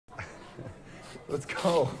Let's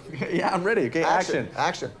go. Yeah, I'm ready. Okay, action.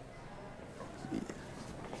 Action.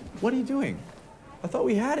 What are you doing? I thought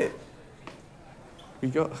we had it. We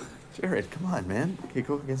go. Jared, come on, man. Okay,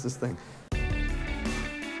 go against this thing.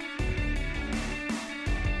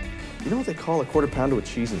 You know what they call a quarter pounder with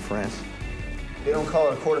cheese in France? They don't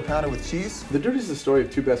call it a quarter pounder with cheese? The Dirties is the story of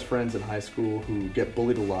two best friends in high school who get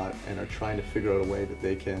bullied a lot and are trying to figure out a way that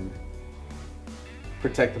they can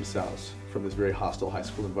protect themselves from this very hostile high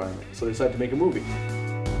school environment. So they decided to make a movie.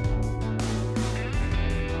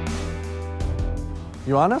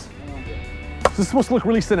 You on us? This is supposed to look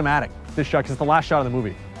really cinematic, this shot, because it's the last shot of the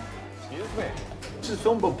movie. Excuse me. This is a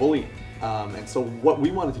film about bullying. And so what we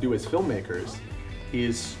wanted to do as filmmakers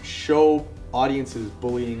is show audiences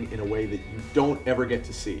bullying in a way that you don't ever get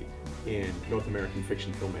to see in North American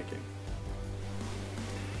fiction filmmaking.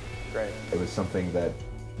 Great. It was something that,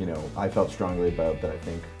 you know, I felt strongly about, that I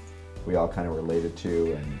think we all kind of related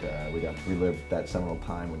to, and we got to relive that seminal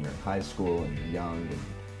time when you're in high school and you're young and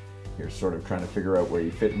you're sort of trying to figure out where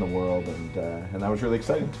you fit in the world, and that was really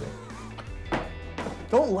exciting to me.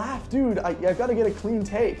 Don't laugh, dude. I've got to get a clean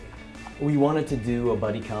take. We wanted to do a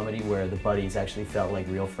buddy comedy where the buddies actually felt like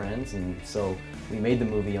real friends, and so we made the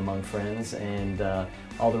movie among friends, and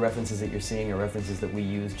all the references that you're seeing are references that we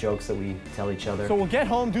use, jokes that we tell each other. So we'll get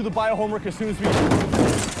home, do the bio homework as soon as we...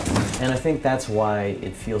 And I think that's why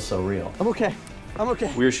it feels so real. I'm okay. I'm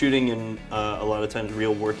okay. We were shooting in a lot of times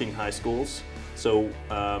real working high schools, so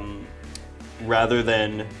rather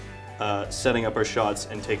than setting up our shots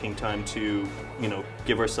and taking time to, you know,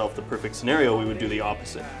 give ourselves the perfect scenario, we would do the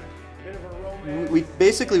opposite. We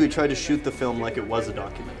tried to shoot the film like it was a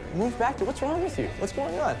documentary. Move back to what's wrong with you? What's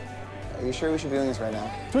going on? Are you sure we should be doing this right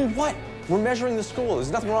now? Doing what? We're measuring the school.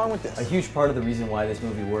 There's nothing wrong with this. A huge part of the reason why this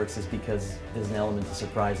movie works is because there's an element of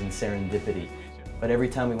surprise and serendipity. But every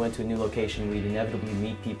time we went to a new location, we'd inevitably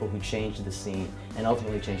meet people who changed the scene and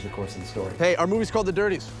ultimately changed the course of the story. Hey, our movie's called The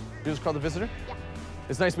Dirties. Yours is called The Visitor? Yeah.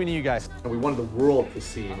 It's nice meeting you guys. And we wanted the world to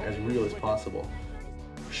seem as real as possible.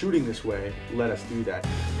 Shooting this way let us do that.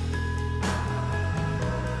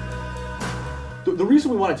 The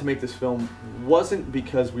reason we wanted to make this film wasn't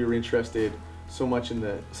because we were interested so much in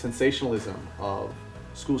the sensationalism of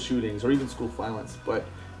school shootings or even school violence, but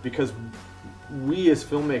because we as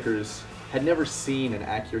filmmakers had never seen an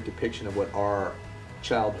accurate depiction of what our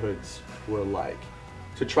childhoods were like.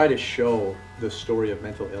 To try to show the story of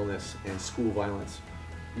mental illness and school violence,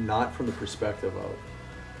 not from the perspective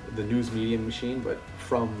of the news media machine, but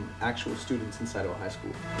from actual students inside of a high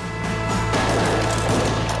school.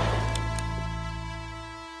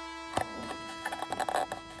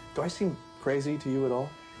 Do I seem crazy to you at all?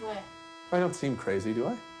 What? I don't seem crazy, do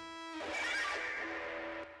I?